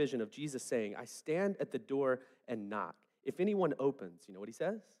prophetic vision of Jesus saying, I stand at the door and knock. If anyone opens, you know what he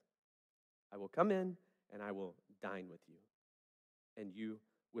says? I will come in and I will dine with you, and you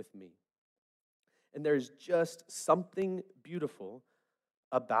with me. And there's just something beautiful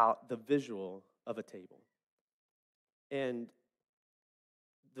about the visual of a table. And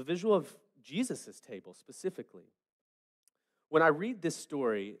the visual of Jesus' table specifically. When I read this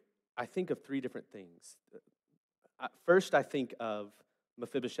story, I think of three different things. First, I think of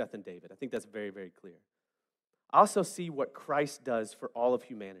Mephibosheth and David. I think that's very, very clear. I also see what Christ does for all of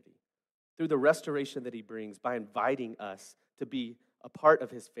humanity through the restoration that he brings by inviting us to be a part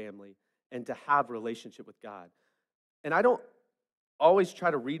of his family and to have relationship with God. And I don't always try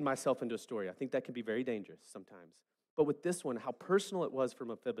to read myself into a story. I think that can be very dangerous sometimes. But with this one, how personal it was for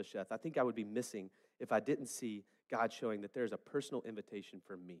Mephibosheth, I think I would be missing if I didn't see God showing that there's a personal invitation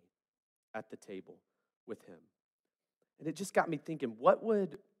for me at the table with him. And it just got me thinking, what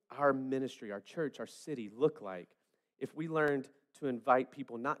would our ministry, our church, our city look like if we learned to invite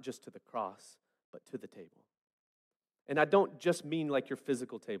people not just to the cross, but to the table? And I don't just mean like your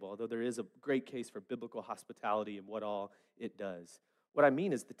physical table, although there is a great case for biblical hospitality and what all it does. What I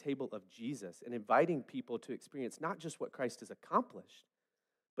mean is the table of Jesus and inviting people to experience not just what Christ has accomplished,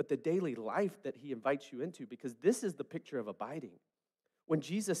 but the daily life that he invites you into, because this is the picture of abiding. When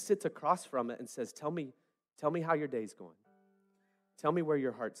Jesus sits across from it and says, tell me how your day's going. Tell me where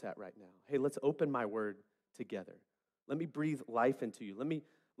your heart's at right now. Hey, let's open my word together. Let me breathe life into you. Let me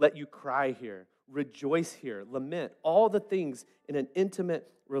let you cry here, rejoice here, lament, all the things in an intimate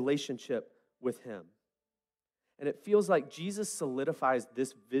relationship with him. And it feels like Jesus solidifies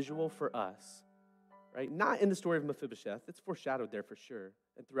this visual for us, right? Not in the story of Mephibosheth. It's foreshadowed there for sure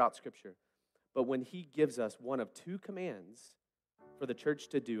and throughout Scripture. But when he gives us one of two commands for the church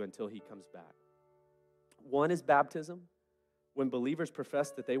to do until he comes back. One is baptism, when believers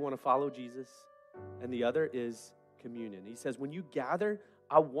profess that they want to follow Jesus, and the other is communion. He says, when you gather,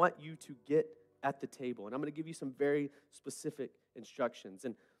 I want you to get at the table. And I'm going to give you some very specific instructions.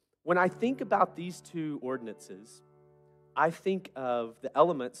 And when I think about these two ordinances, I think of the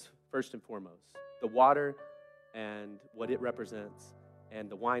elements first and foremost, the water and what it represents, and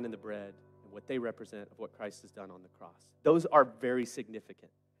the wine and the bread and what they represent of what Christ has done on the cross. Those are very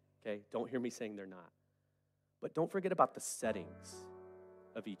significant, okay? Don't hear me saying they're not. But don't forget about the settings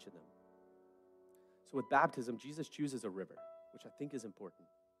of each of them. So with baptism, Jesus chooses a river, which I think is important.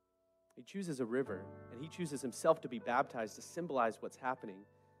 He chooses a river, and he chooses himself to be baptized to symbolize what's happening,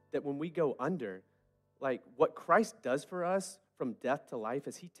 that when we go under, like what Christ does for us from death to life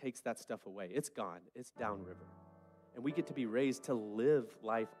is he takes that stuff away. It's gone. It's downriver. And we get to be raised to live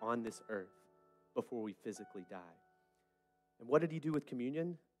life on this earth before we physically die. And what did he do with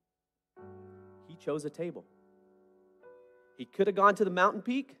communion? He chose a table. He could have gone to the mountain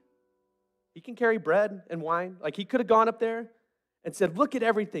peak, He can carry bread and wine. Like, he could have gone up there and said, look at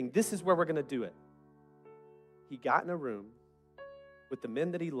everything. This is where we're going to do it. He got in a room with the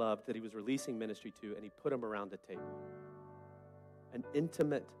men that he loved, that he was releasing ministry to, and he put them around the table. An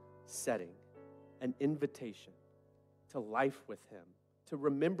intimate setting, an invitation to life with him, to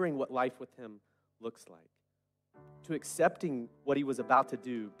remembering what life with him looks like, to accepting what he was about to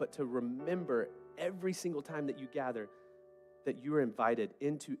do, but to remember every single time that you gather that you are invited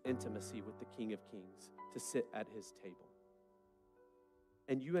into intimacy with the King of Kings to sit at his table.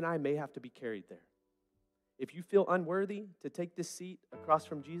 And you and I may have to be carried there. If you feel unworthy to take this seat across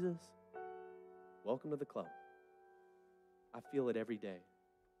from Jesus, welcome to the club. I feel it every day.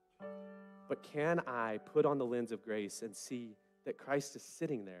 But can I put on the lens of grace and see that Christ is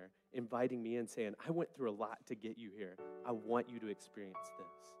sitting there inviting me in, saying, I went through a lot to get you here. I want you to experience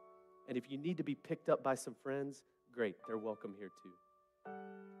this. And if you need to be picked up by some friends, great, they're welcome here too.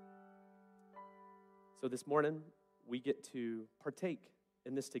 So this morning, we get to partake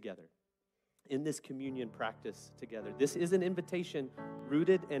in this together, in this communion practice together. This is an invitation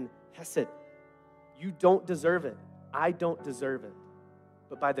rooted in Hesed. You don't deserve it. I don't deserve it.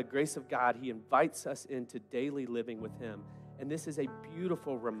 But by the grace of God, he invites us into daily living with him. And this is a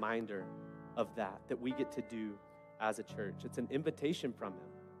beautiful reminder of that we get to do as a church. It's an invitation from him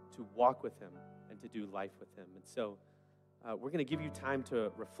to walk with him and to do life with him. And so we're going to give you time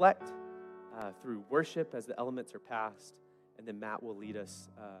to reflect through worship as the elements are passed, and then Matt will lead us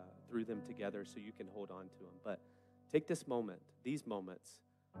through them together so you can hold on to them. But take this moment, these moments,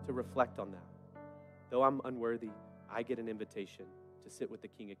 to reflect on that. Though I'm unworthy, I get an invitation to sit with the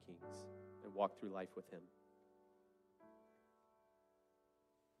King of Kings and walk through life with him.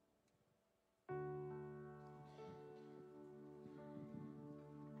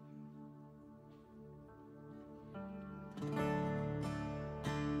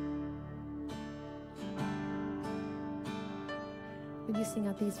 Would you sing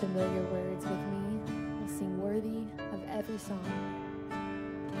out these familiar words with me? We'll sing worthy of every song.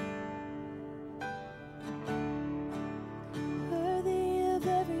 Worthy of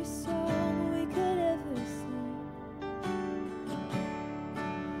every song we could ever sing.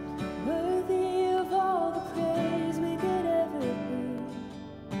 Worthy of all the praise we could ever bring.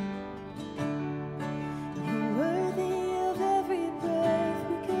 You're worthy of every breath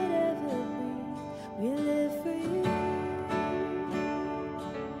we could ever breathe. We live for you.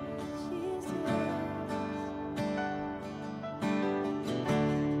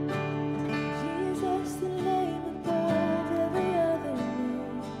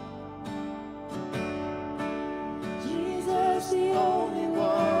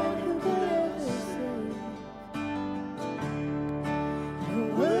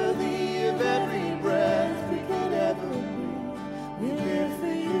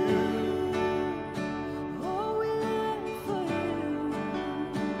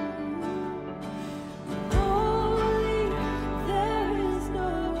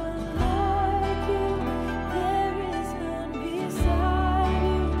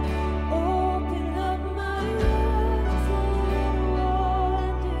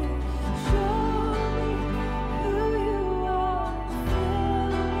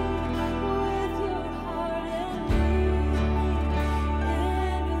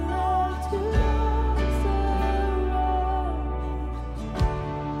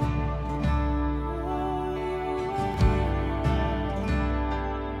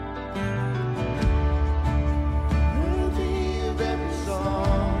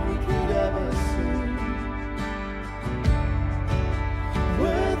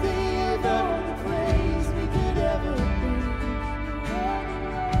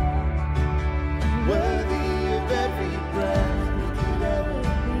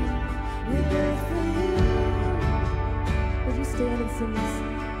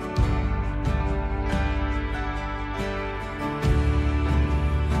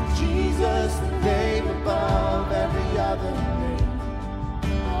 Jesus, the name above every other name.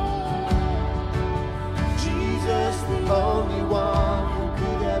 Jesus, the only one who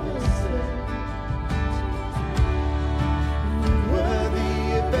could ever save.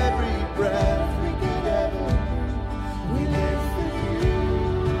 Worthy of every breath we could ever breathe. We live for you.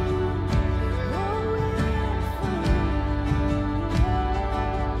 Oh, we live for you.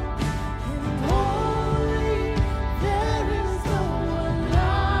 And holy, there is no one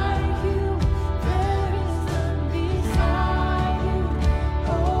like you.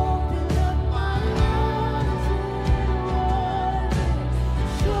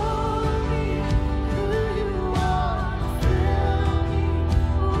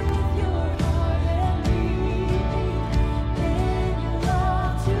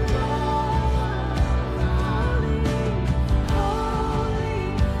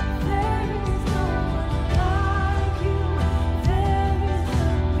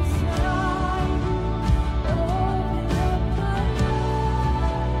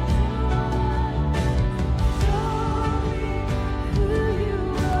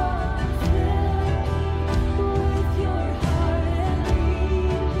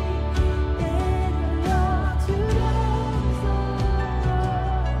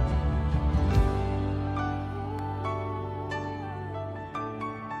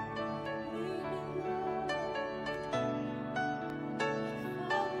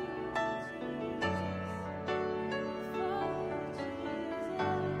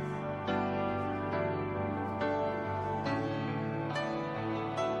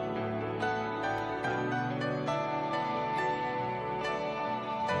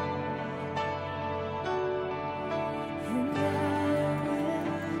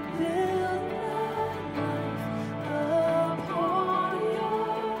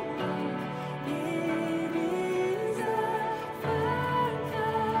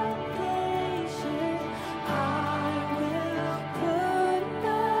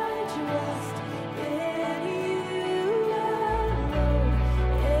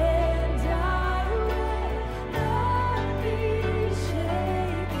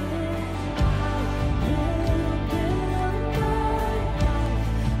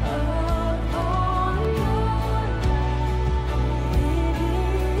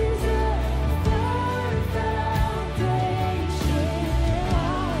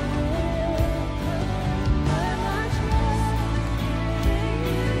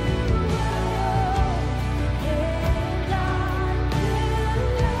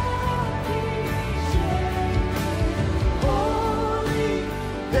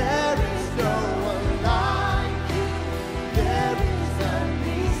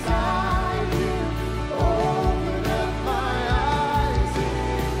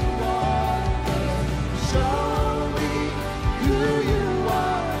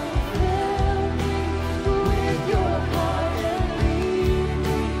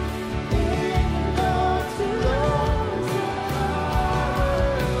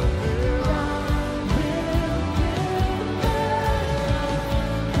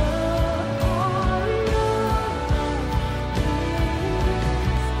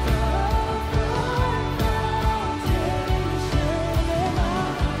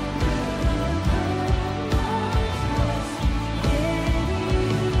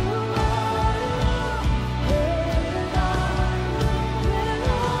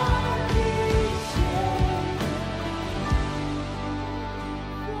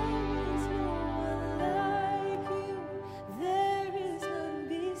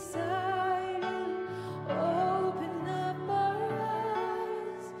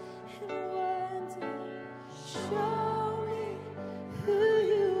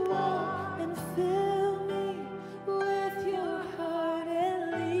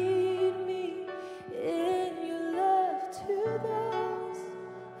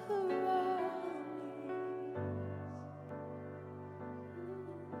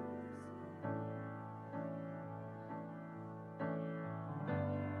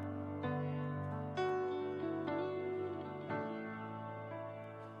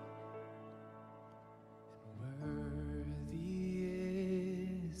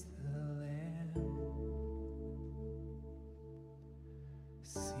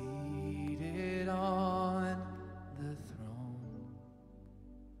 seated on the throne.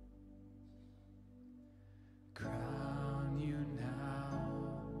 Crown you now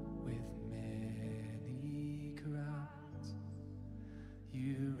with many crowns.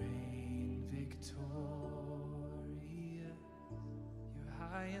 You reign victorious. You're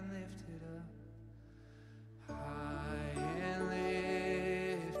high and lifted up. High and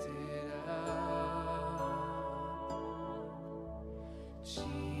lifted up.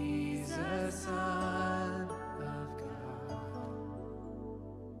 Jesus, Son of God,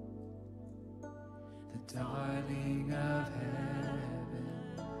 the darling of heaven,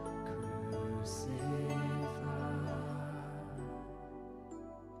 crucified.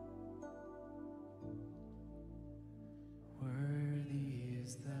 Worthy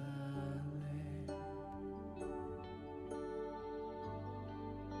is the Lamb.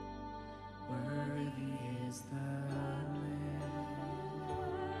 Worthy is the Lamb.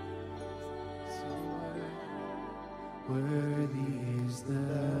 So worthy is the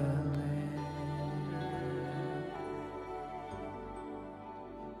Lamb.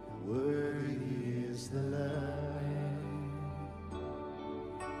 Worthy is the Lamb.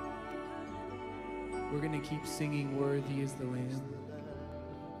 We're going to keep singing Worthy is the Lamb.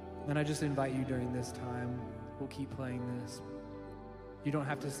 And I just invite you during this time, we'll keep playing this. You don't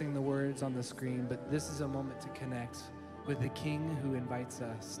have to sing the words on the screen, but this is a moment to connect with the King who invites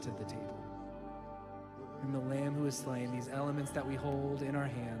us to the table. And the Lamb who is slain, these elements that we hold in our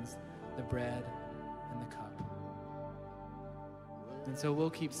hands, the bread and the cup. And so we'll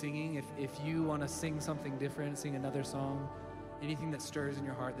keep singing. If you want to sing something different, sing another song, anything that stirs in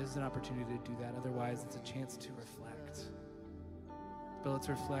your heart, this is an opportunity to do that. Otherwise, it's a chance to reflect. But let's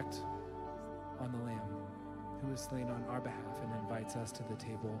reflect on the Lamb who is slain on our behalf and invites us to the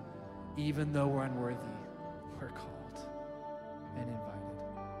table. Even though we're unworthy, we're called and invited.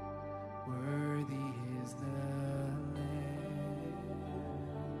 Worthy is the Lamb.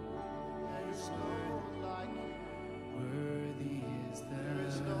 There is no one like you. Worthy is the There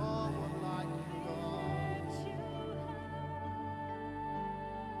is no one like you, God.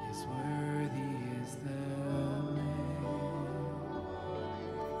 Yes, worthy is the Lamb.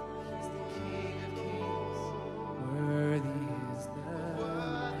 He's the King of Kings. Worthy is the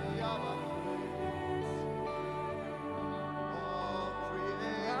Worthy of our praise. All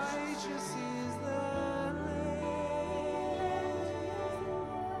creation righteous is the Lamb.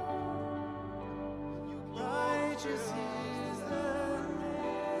 Righteous is the Lamb.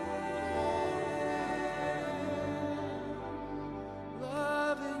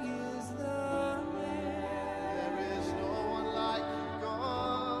 Loving is the Lamb. There is no one like you,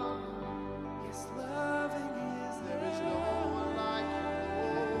 God. Yes, loving is the There is no one like you,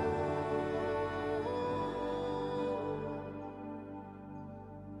 Lord. You're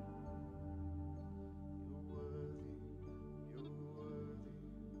worthy.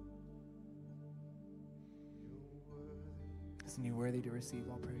 Isn't he worthy to receive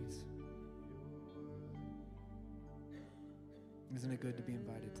all praise? Isn't it good to be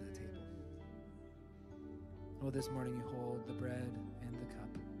invited to the table? Well, this morning you hold the bread and the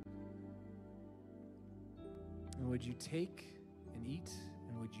cup. And would you take and eat,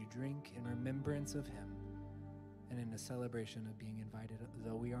 and would you drink in remembrance of him, and in a celebration of being invited,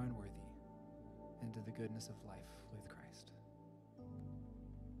 though we are unworthy, into the goodness of life with Christ?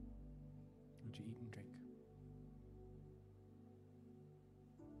 Would you eat and drink?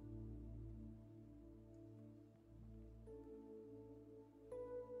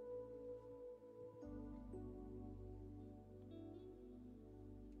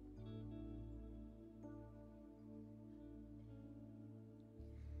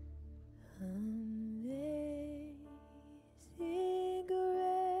 Amazing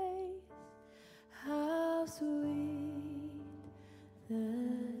grace, how sweet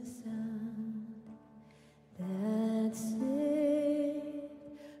the sound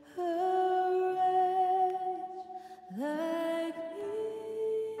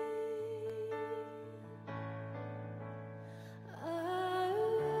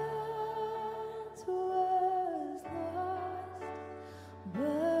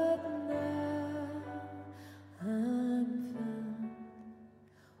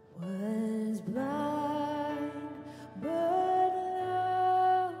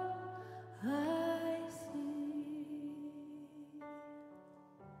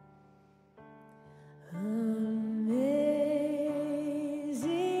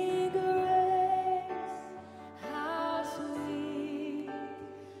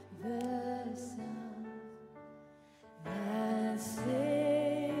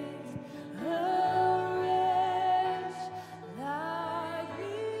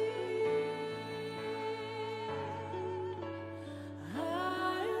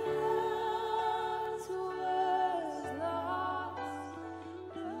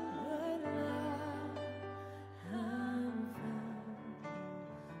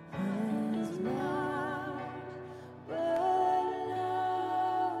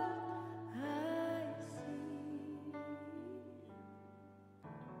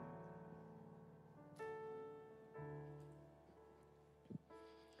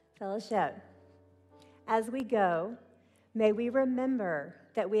Fellowship, as we go, may we remember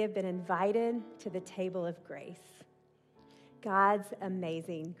that we have been invited to the table of grace, God's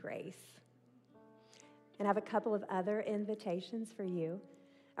amazing grace. And I have a couple of other invitations for you.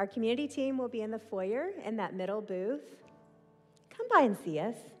 Our community team will be in the foyer in that middle booth. Come by and see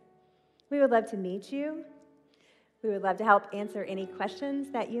us. We would love to meet you. We would love to help answer any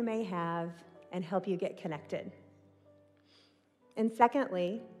questions that you may have and help you get connected. And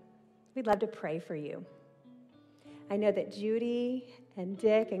secondly, we'd love to pray for you. I know that Judy and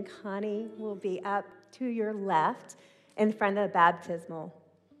Dick and Connie will be up to your left in front of the baptismal.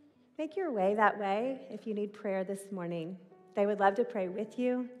 Make your way that way if you need prayer this morning. They would love to pray with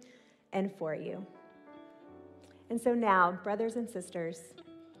you and for you. And so now, brothers and sisters,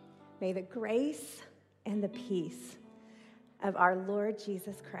 may the grace and the peace of our Lord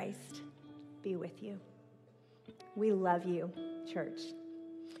Jesus Christ be with you. We love you, church.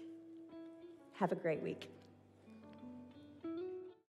 Have a great week.